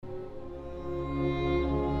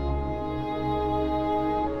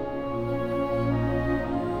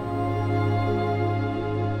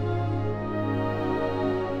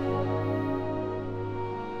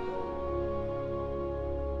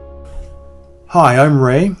Hi, I'm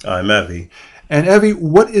Ray. I'm Evie. And Evie,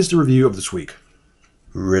 what is the review of this week?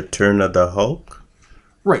 Return of the Hulk?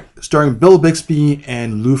 Right, starring Bill Bixby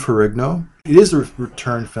and Lou Ferrigno. It is a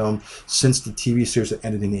return film since the TV series that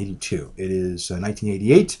ended in 82. It is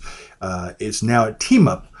 1988. It's now a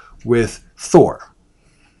team-up with Thor.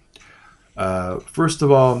 First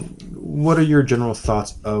of all, what are your general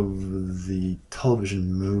thoughts of the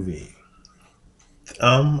television movie?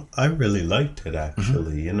 I really liked it,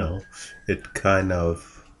 actually. Mm-hmm. You know, it kind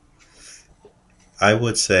of, I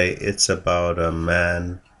would say it's about a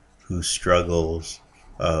man who struggles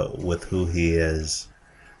with who he is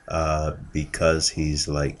because he's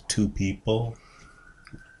like two people.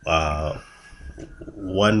 Uh,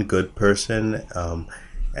 One good person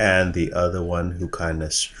and the other one who kind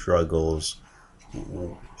of struggles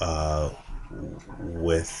uh,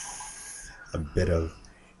 with a bit of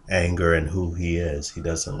anger and who he is. He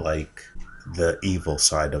doesn't like the evil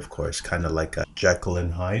side, of course, kind of like a Jekyll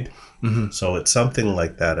and Hyde. Mm-hmm. So it's something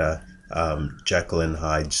like that, a Jekyll and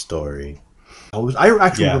Hyde story. I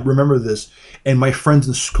actually Yeah. remember this, and my friends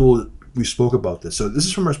in school, we spoke about this. So this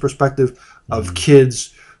is from a perspective of Mhm.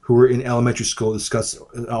 kids who were in elementary school,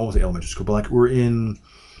 I won't say elementary school, but like we're in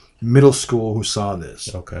middle school who saw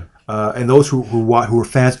this. Okay. And those who were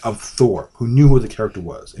fans of Thor, who knew who the character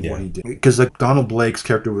was and Yeah. what he did. Because like Donald Blake's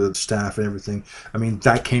character with the staff and everything, I mean,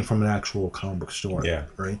 that came from an actual comic book story, Yeah.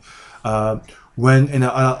 right?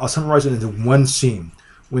 I'll summarize it into one scene.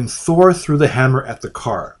 When Thor threw the hammer at the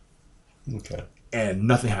car Okay. and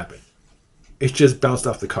nothing happened. It just bounced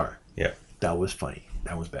off the car. Yeah. That was funny.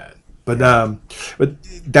 That was bad. But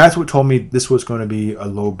that's what told me this was going to be a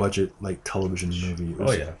low budget like television movie. It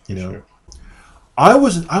was, you know. Sure. I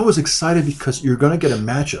was excited because you're going to get a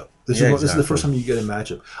matchup. This is the first time you get a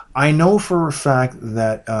matchup. I know for a fact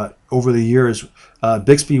that over the years,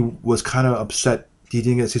 Bixby was kind of upset he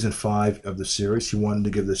didn't get season 5 of the series. He wanted to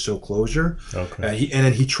give the show closure. Okay. And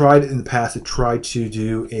then he tried in the past to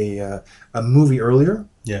do a movie earlier.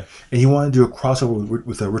 Yeah. And he wanted to do a crossover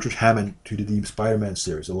with Richard Hammond to do the Spider-Man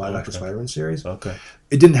series, the live-action Spider-Man series. Okay.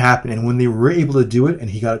 It didn't happen. And when they were able to do it, and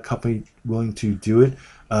he got a company willing to do it,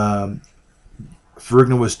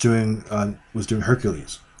 Ferrigno was doing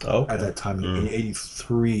Hercules Okay. at that time in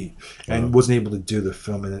 '83, and wasn't able to do the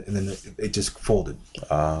film, and then it just folded.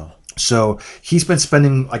 So he's been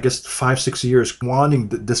spending, I guess, 5-6 years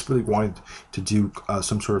desperately wanting to do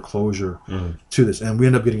some sort of closure to this, and we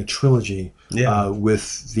end up getting a trilogy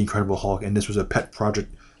with the Incredible Hulk, and this was a pet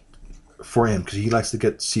project for him because he likes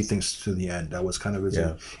to see things to the end. That was kind of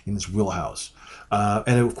in his wheelhouse,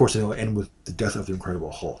 and of course it'll end with the death of the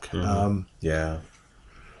Incredible Hulk. Yeah.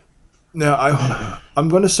 Now I'm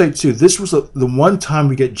going to say too, this was the one time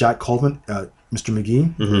we get Jack Coleman, Mr.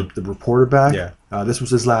 McGee, the reporter, back. Yeah. This was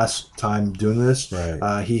his last time doing this.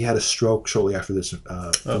 Right. He had a stroke shortly after this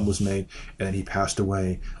film was made, and he passed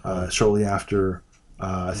away shortly after.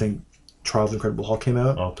 I think Trial of the Incredible Hulk came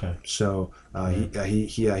out. Okay. So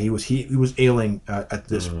he was ailing at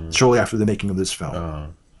this shortly after the making of this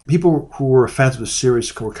film. People who were fans of the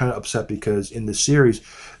series were kind of upset because in the series,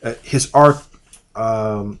 his arc.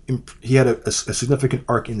 He had a significant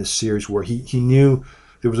arc in the series where he knew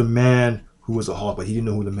there was a man who was a Hulk, but he didn't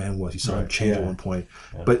know who the man was. He saw him change at one point.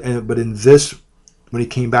 Yeah. But in this, when he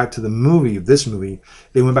came back to this movie,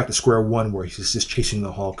 they went back to square one where he's just chasing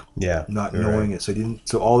the Hulk, not knowing it.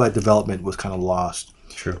 So all that development was kind of lost.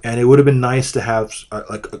 True. And it would have been nice to have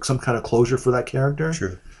some kind of closure for that character.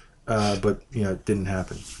 True. But it didn't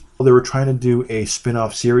happen. They were trying to do a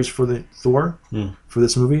spin-off series for the Thor for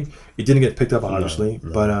this movie. It didn't get picked up, obviously,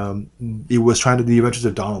 but it was trying to do the adventures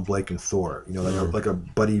of Donald Blake and Thor. Like a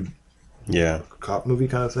buddy, cop movie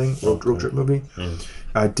kind of thing, road trip movie.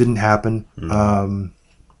 It didn't happen.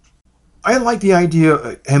 I like the idea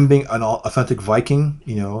of him being an authentic Viking.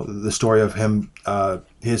 The story of him,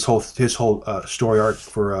 his whole story arc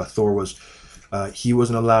for Thor was he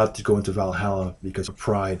wasn't allowed to go into Valhalla because of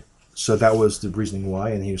pride. So that was the reasoning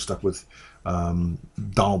why, and he was stuck with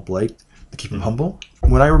Donald Blake to keep him humble.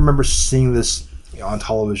 When I remember seeing this on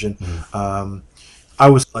television, I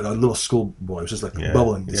was like a little schoolboy. I was just like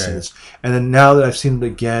bubbling to see this. And then now that I've seen it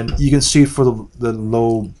again, you can see for the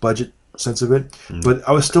low budget sense of it. But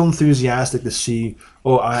I was still enthusiastic to see,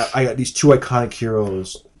 I got these two iconic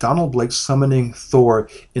heroes. Donald Blake summoning Thor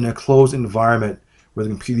in a closed environment where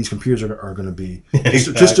these computers are going to be.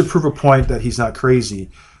 Just to prove a point that he's not crazy.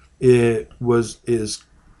 I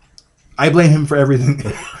blame him for everything.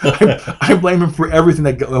 I blame him for everything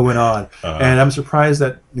that went on, and I'm surprised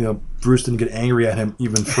that Bruce didn't get angry at him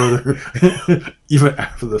even further, even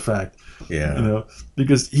after the fact. Yeah,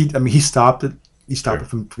 because he stopped it. He stopped it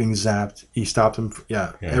from being zapped. He stopped him.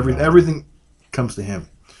 Everything. comes to him.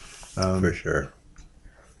 For sure.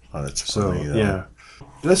 Oh, that's So funny, though. yeah,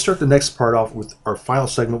 let's start the next part off with our final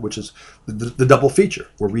segment, which is the double feature,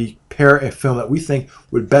 where we pair a film that we think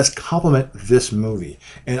would best complement this movie.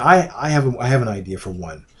 And I have an idea for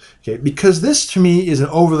one, okay? Because this to me is an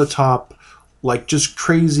over the top, like just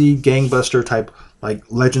crazy gangbuster type, like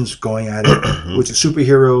legends going at it, which is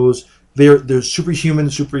superheroes. They're superhuman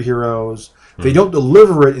superheroes. They don't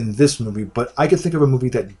deliver it in this movie, but I can think of a movie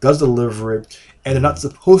that does deliver it, and they're not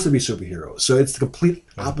supposed to be superheroes. So it's the complete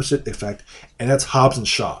opposite effect, and that's Hobbs and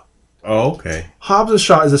Shaw. Oh, okay. Hobbs and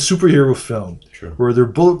Shaw is a superhero film True. where they're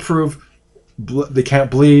bulletproof, they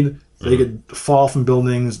can't bleed, they can fall from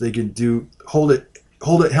buildings, they can hold it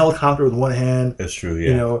helicopter with one hand, That's true, yeah.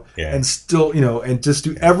 you know, Yeah. and still, you know, and just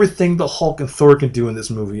do everything the Hulk and Thor can do in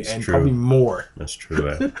this movie, and true. probably more. That's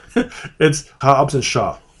true. It's Hobbs and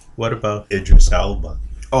Shaw. What about Idris Elba?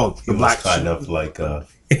 Oh, He the was kind of like a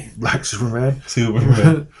Black Superman.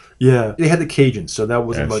 Superman. Yeah, they had the Cajuns, so that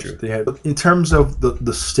wasn't That's much. true. They had, in terms of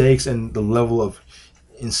the stakes and the level of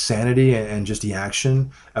insanity and just the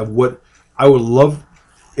action of what I would love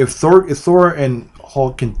if Thor and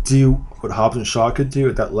Hulk can do what Hobbs and Shaw could do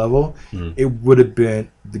at that level, it would have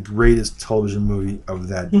been the greatest television movie of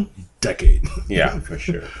that decade. Yeah, for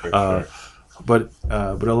sure. For sure. But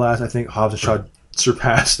alas, I think Hobbs and Shaw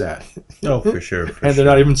surpassed that. No, for sure. For And sure.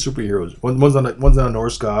 they're not even superheroes. One's not a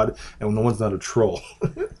Norse god, and one's not a troll.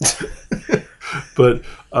 But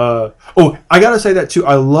I gotta say that too.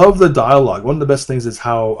 I love the dialogue. One of the best things is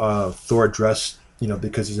how Thor dressed. You know,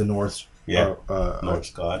 because he's a Norse. Yeah.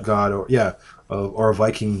 Norse god. God, or a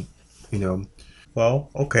Viking. You know. Well,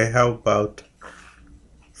 okay. How about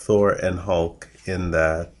Thor and Hulk in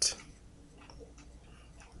that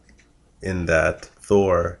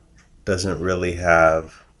Thor doesn't really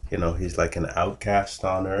have, he's like an outcast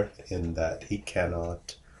on Earth in that he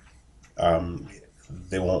cannot,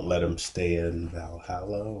 they won't let him stay in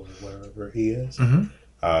Valhalla or wherever he is. Mm-hmm.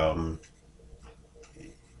 Um,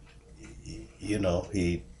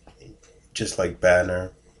 he just like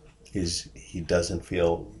Banner, he doesn't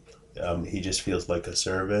feel, he just feels like a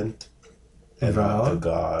servant and not Valhalla? the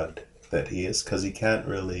god that he is, because he can't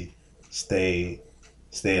really stay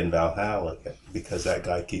in Valhalla because that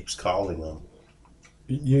guy keeps calling him.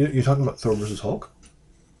 You're talking about Thor versus Hulk?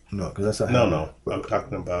 No, because that's not. No, I'm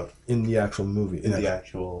talking about in the actual movie. in the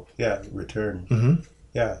actual Return.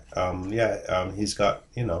 Mm-hmm. He's got,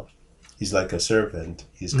 he's like a servant.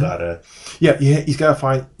 He's Mhm. got to. Yeah, he's got to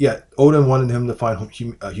find. Yeah, Odin wanted him to find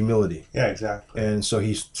humility, Yeah, exactly. and so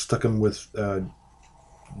he stuck him with Donald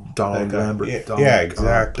Like, Lambert. yeah, Donald,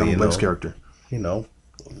 exactly, Donald Blake's character.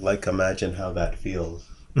 Like imagine how that feels.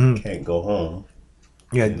 Mhm. Can't go home.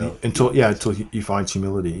 Yeah, You know, until he finds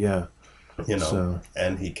humility. Yeah. So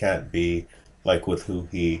and he can't be like with who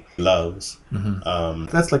he loves. mhm.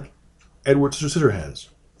 That's like Edward Scissorhands.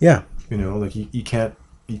 Yeah, Like you can't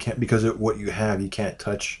because of what you have, you can't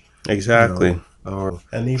touch. exactly. Or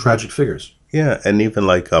And even tragic figures. Yeah, and even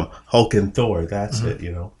like Hulk and Thor, that's it,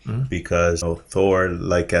 Mhm. because Thor,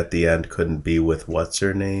 like at the end, couldn't be with what's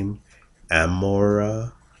her name,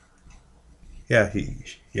 Amora. Yeah,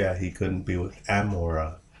 he couldn't be with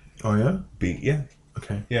Amora. Oh yeah.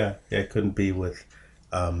 Okay. Couldn't be with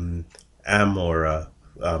Amora,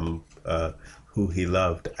 who he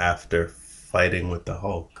loved after fighting with the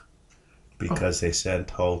Hulk, because they sent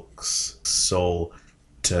Hulk's soul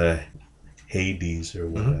to Hades or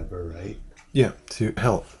whatever, right? Yeah. To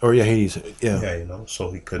hell. Or yeah, Hades. Yeah. Yeah,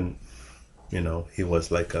 so he couldn't, he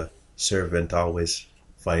was like a servant always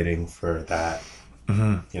fighting for that,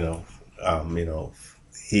 hmm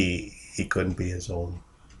he couldn't be his own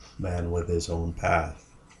man with his own path.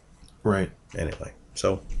 Right. Anyway,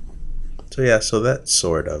 so that's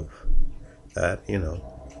sort of that,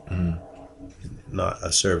 Mhm. not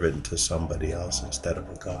a servant to somebody else instead of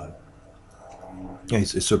a god. Yeah,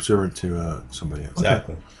 he's subservient to somebody else.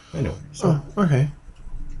 Exactly. Anyway, so Oh, okay.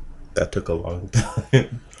 that took a long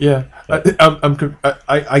time. Yeah,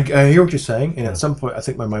 I hear what you're saying, and at some point, I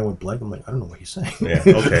think my mind went blank. I'm like, I don't know what he's saying. Yeah,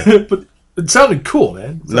 okay. But it sounded cool,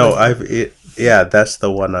 man. No, that's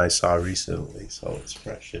the one I saw recently, so it's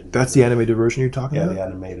fresh. That's the animated version you're talking the about.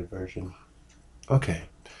 animated version. Okay.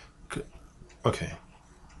 Okay.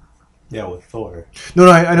 Yeah, with Thor. No,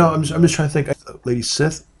 I know. I'm just trying to think. Lady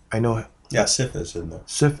Sith. I know Yeah, Sif is in there.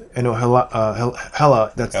 Sith. I know Hela.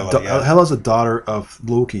 That's Hela, yeah. Hela's the daughter of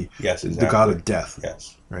Loki, Yes, the god exactly. of death.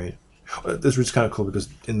 Yes, Right. This was kind of cool because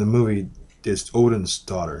in the movie, it's Odin's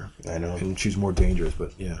daughter, I know. and she's more dangerous.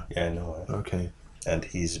 But yeah. Yeah, I know. Okay. And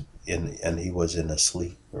he was in a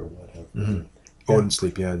sleep or whatever. Mm-hmm. Yeah. Odin's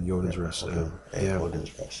sleep. Yeah, the Odin's rest. Odin, Yeah.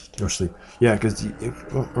 Odin's rest. Or sleep. Yeah, because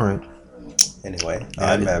all right. Anyway,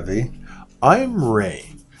 And I'm Evie. I'm Ray.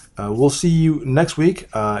 We'll see you next week.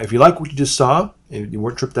 If you like what you just saw, if you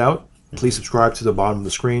weren't tripped out, please subscribe to the bottom of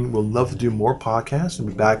the screen. We'll love to do more podcasts and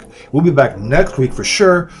be back. We'll be back next week for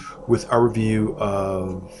sure with our review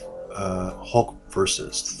of Hulk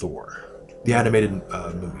versus Thor, the animated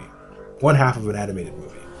movie. One half of an animated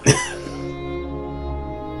movie.